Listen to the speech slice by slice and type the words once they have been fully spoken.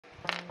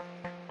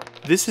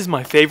This is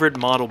my favorite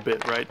model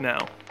bit right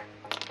now.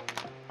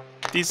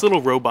 These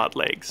little robot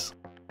legs.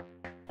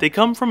 They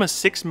come from a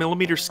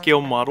 6mm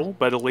scale model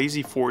by the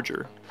Lazy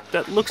Forger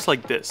that looks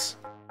like this.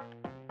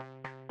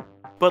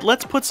 But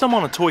let's put some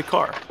on a toy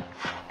car.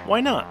 Why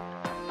not?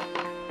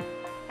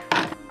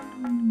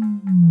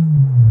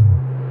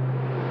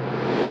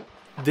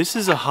 This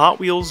is a Hot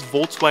Wheels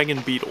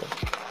Volkswagen Beetle.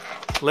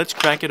 Let's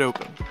crack it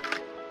open.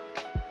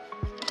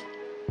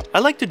 I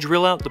like to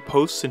drill out the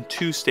posts in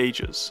 2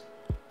 stages.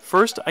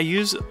 First, I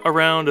use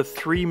around a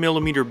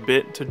 3mm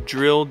bit to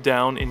drill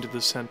down into the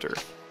center.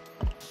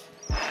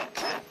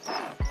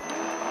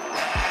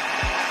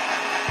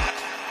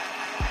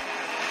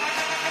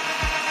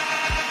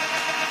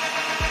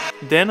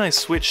 Then I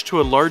switch to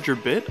a larger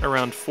bit,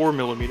 around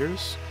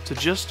 4mm, to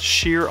just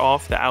shear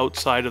off the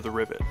outside of the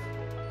rivet.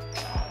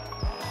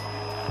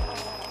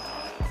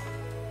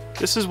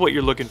 This is what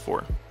you're looking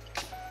for.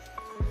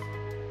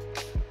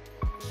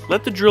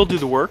 Let the drill do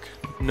the work,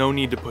 no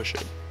need to push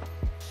it.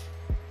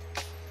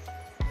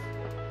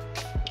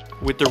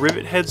 With the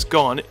rivet heads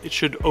gone, it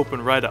should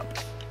open right up.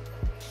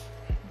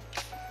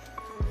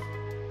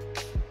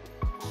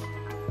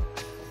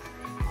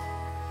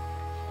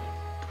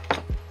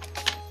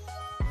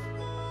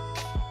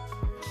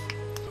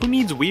 Who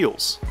needs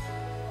wheels?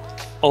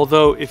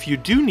 Although, if you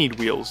do need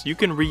wheels, you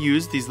can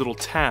reuse these little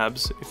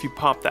tabs if you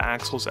pop the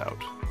axles out.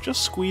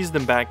 Just squeeze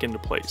them back into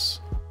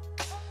place.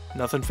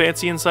 Nothing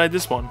fancy inside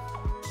this one.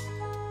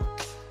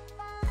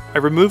 I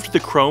removed the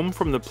chrome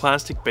from the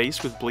plastic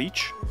base with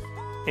bleach,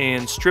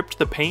 and stripped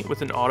the paint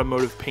with an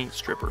automotive paint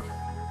stripper.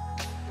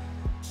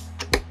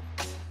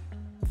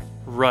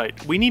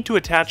 Right, we need to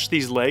attach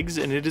these legs,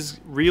 and it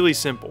is really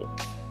simple.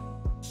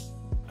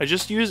 I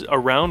just use a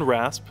round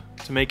rasp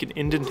to make an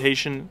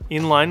indentation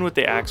in line with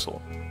the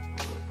axle.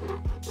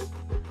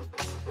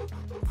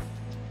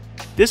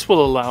 This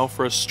will allow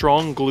for a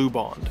strong glue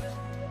bond.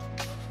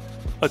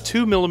 A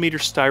 2mm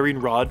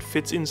styrene rod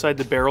fits inside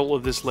the barrel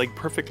of this leg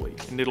perfectly,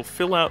 and it'll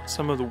fill out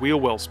some of the wheel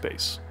well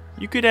space.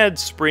 You could add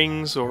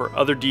springs or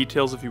other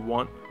details if you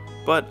want,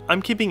 but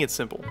I'm keeping it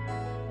simple.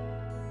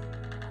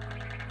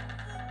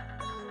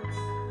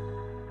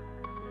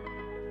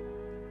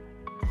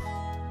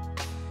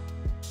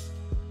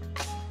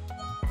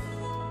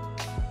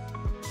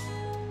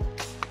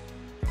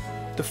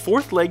 The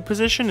 4th leg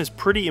position is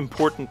pretty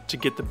important to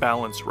get the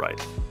balance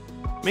right.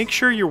 Make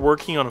sure you're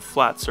working on a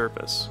flat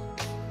surface.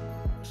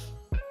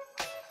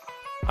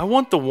 I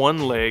want the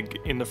one leg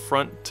in the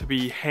front to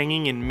be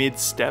hanging in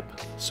mid-step,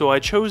 so I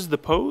chose the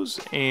pose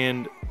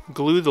and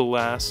glue the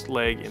last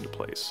leg into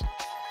place.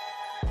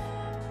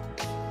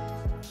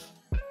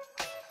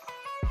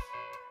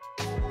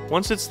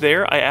 Once it's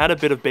there, I add a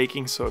bit of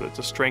baking soda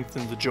to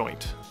strengthen the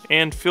joint,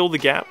 and fill the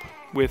gap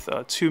with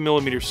a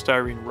 2mm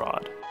styrene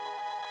rod.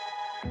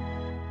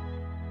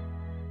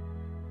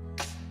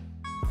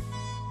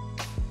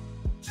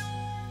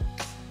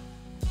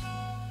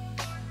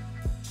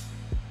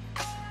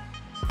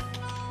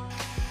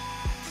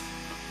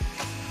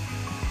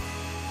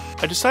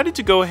 I decided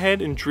to go ahead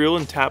and drill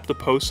and tap the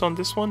posts on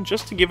this one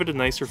just to give it a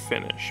nicer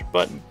finish,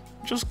 but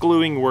just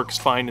gluing works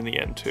fine in the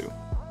end too.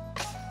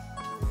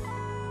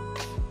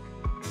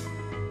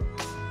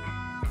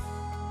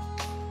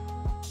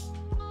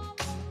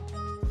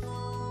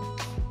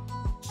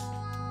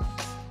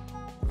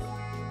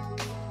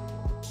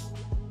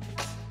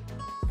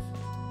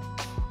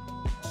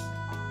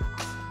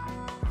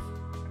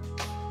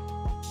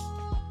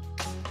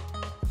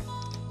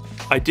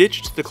 I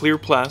ditched the clear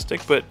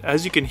plastic, but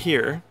as you can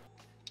hear,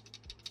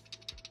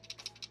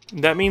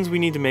 that means we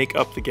need to make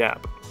up the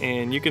gap,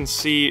 and you can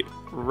see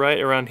right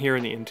around here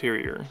in the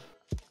interior.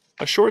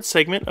 A short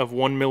segment of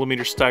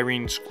 1mm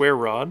styrene square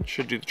rod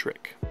should do the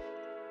trick.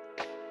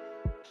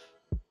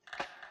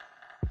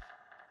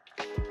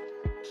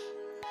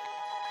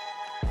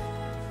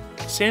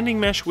 Sanding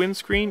mesh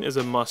windscreen is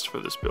a must for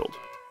this build.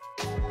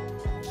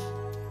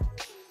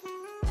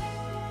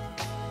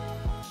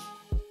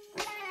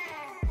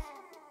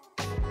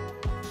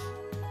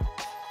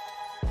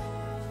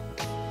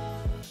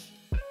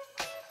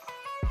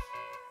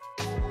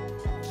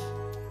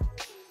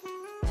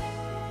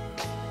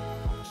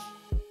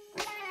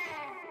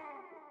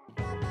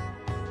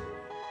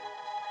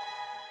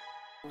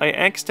 I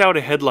X'd out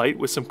a headlight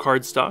with some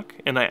cardstock,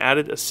 and I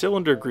added a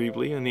cylinder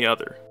greebly in the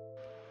other.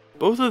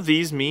 Both of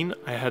these mean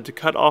I had to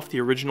cut off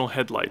the original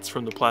headlights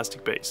from the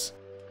plastic base.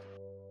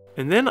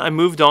 And then I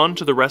moved on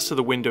to the rest of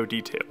the window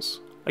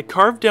details. I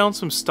carved down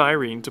some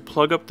styrene to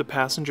plug up the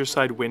passenger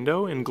side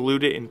window and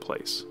glued it in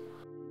place.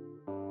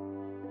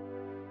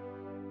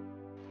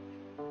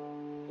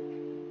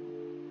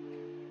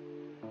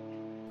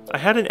 I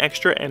had an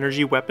extra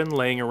energy weapon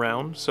laying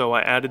around, so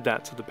I added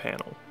that to the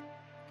panel.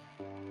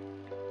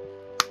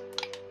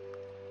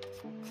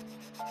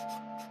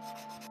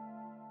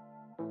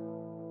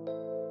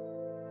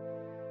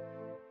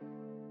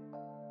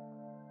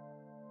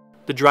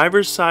 The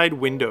driver's side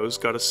windows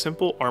got a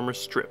simple armor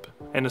strip,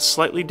 and a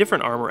slightly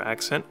different armor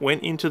accent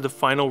went into the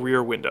final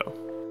rear window.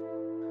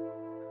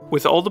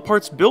 With all the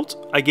parts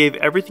built, I gave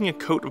everything a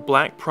coat of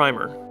black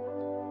primer,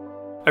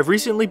 I've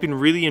recently been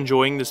really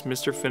enjoying this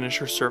Mr.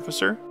 Finisher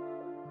surfacer.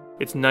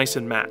 It's nice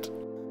and matte.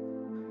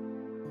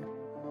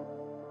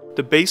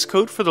 The base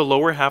coat for the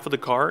lower half of the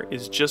car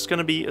is just going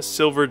to be a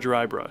silver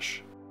dry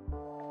brush.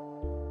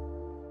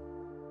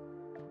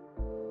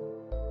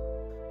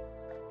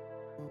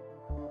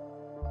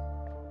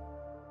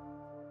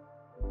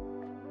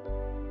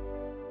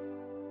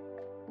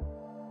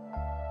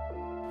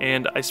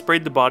 And I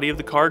sprayed the body of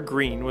the car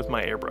green with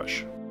my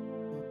airbrush.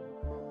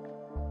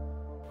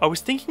 I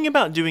was thinking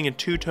about doing a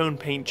two-tone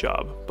paint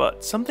job,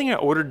 but something I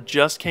ordered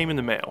just came in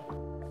the mail.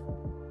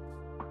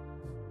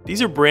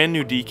 These are brand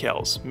new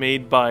decals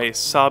made by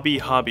Sabi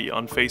Hobby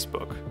on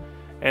Facebook,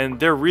 and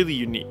they're really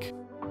unique.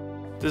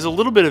 There's a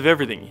little bit of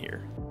everything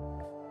here.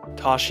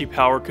 Tashi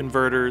power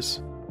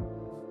converters,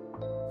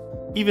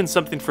 even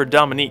something for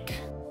Dominique.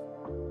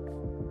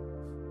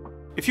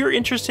 If you're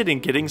interested in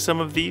getting some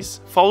of these,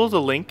 follow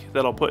the link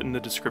that I'll put in the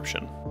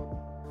description.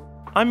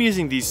 I'm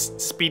using these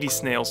speedy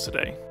snails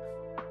today.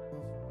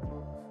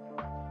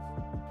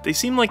 They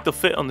seem like they'll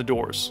fit on the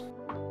doors.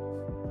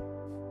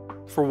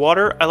 For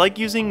water, I like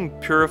using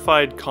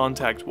purified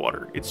contact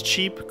water. It's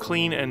cheap,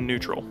 clean, and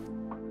neutral.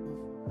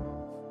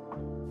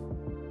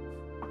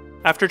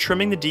 After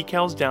trimming the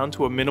decals down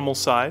to a minimal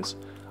size,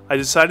 I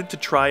decided to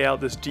try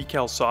out this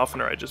decal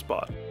softener I just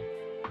bought.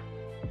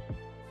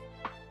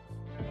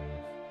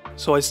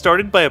 So I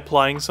started by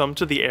applying some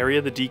to the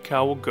area the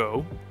decal will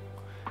go,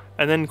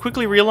 and then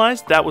quickly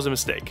realized that was a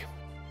mistake.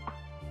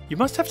 You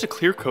must have to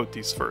clear coat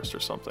these first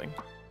or something.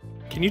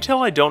 Can you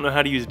tell I don't know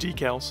how to use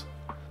decals?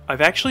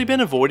 I've actually been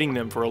avoiding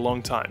them for a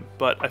long time,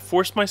 but I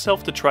forced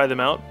myself to try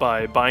them out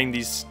by buying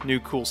these new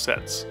cool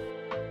sets.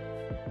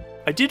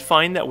 I did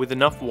find that with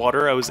enough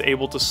water I was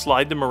able to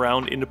slide them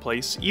around into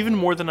place even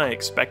more than I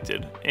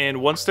expected,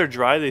 and once they're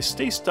dry they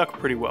stay stuck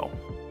pretty well.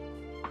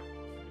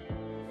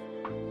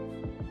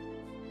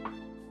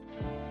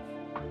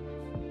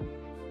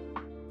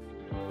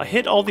 I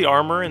hit all the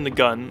armor and the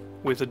gun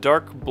with a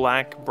dark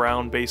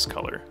black-brown base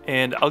color,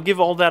 and I'll give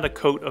all that a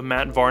coat of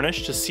matte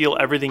varnish to seal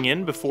everything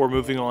in before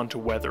moving on to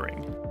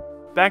weathering.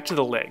 Back to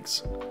the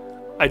legs.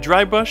 I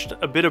dry brushed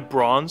a bit of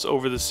bronze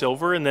over the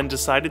silver and then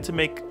decided to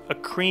make a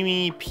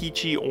creamy,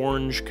 peachy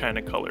orange kind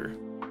of color.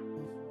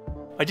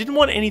 I didn't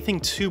want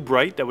anything too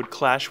bright that would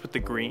clash with the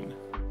green.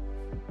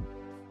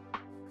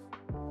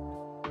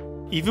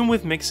 Even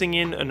with mixing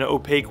in an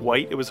opaque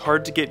white, it was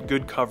hard to get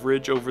good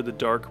coverage over the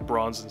dark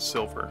bronze and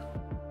silver.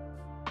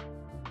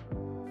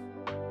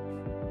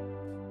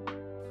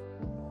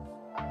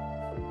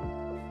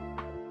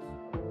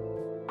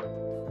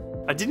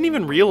 I didn't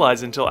even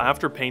realize until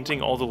after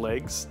painting all the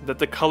legs that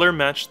the color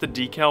matched the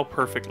decal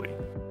perfectly.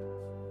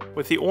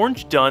 With the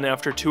orange done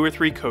after 2 or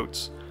 3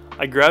 coats,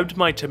 I grabbed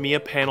my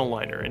Tamiya panel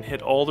liner and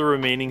hit all the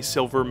remaining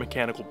silver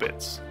mechanical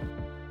bits.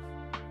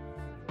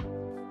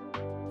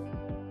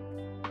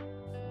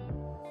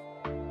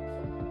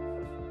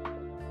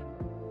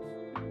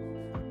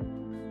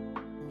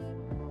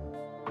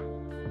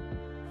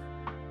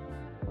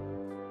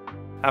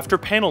 After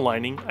panel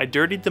lining, I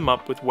dirtied them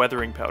up with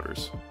weathering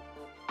powders.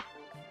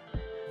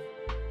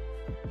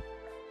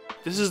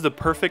 This is the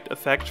perfect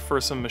effect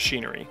for some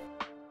machinery.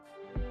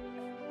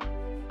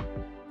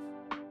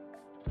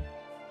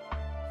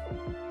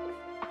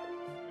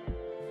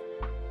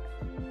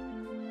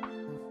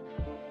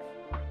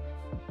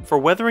 For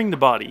weathering the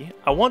body,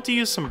 I want to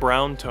use some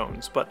brown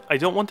tones, but I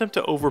don't want them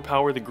to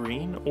overpower the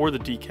green or the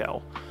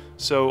decal,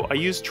 so I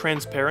use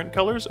transparent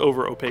colors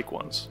over opaque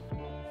ones.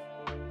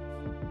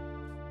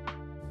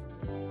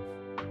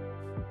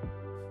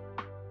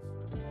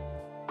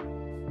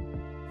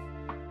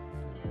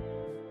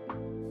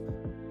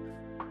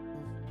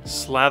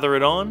 Slather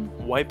it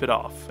on, wipe it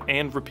off,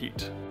 and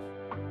repeat.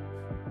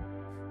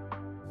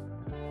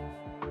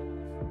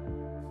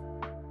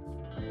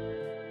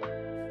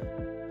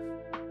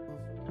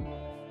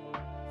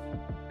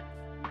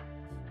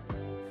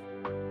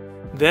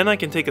 Then I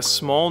can take a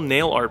small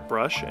nail art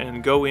brush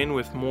and go in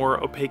with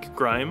more opaque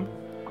grime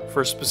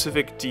for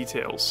specific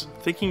details,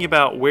 thinking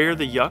about where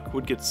the yuck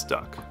would get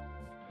stuck.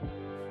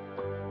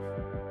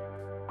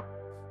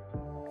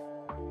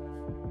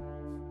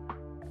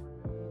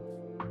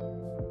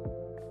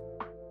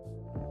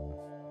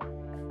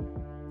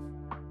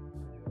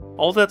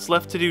 All that's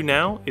left to do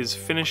now is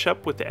finish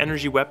up with the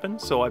energy weapon,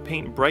 so I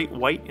paint bright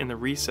white in the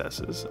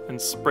recesses and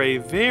spray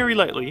very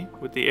lightly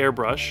with the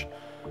airbrush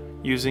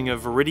using a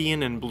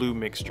viridian and blue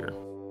mixture.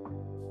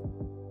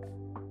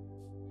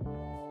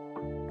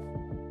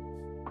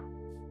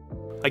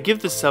 I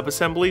give the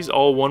sub-assemblies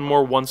all one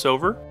more once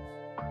over,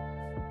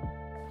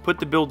 put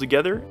the build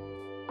together,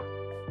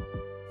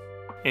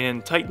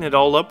 and tighten it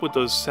all up with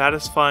those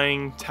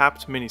satisfying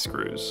tapped mini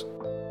screws.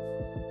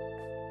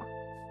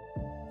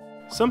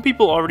 Some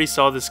people already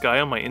saw this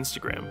guy on my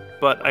Instagram,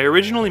 but I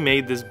originally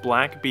made this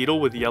black Beetle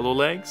with yellow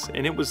legs,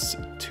 and it was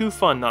too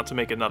fun not to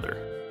make another.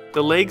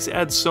 The legs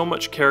add so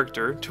much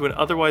character to an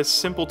otherwise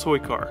simple toy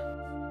car.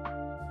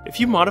 If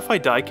you modify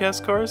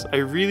diecast cars, I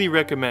really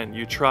recommend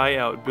you try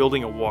out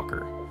building a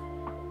walker.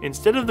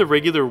 Instead of the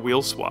regular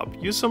wheel swap,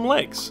 use some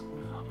legs.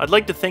 I'd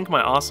like to thank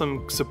my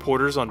awesome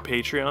supporters on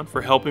Patreon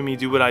for helping me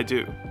do what I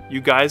do. You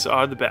guys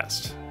are the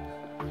best.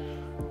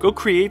 Go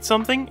create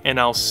something, and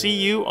I'll see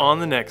you on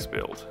the next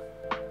build.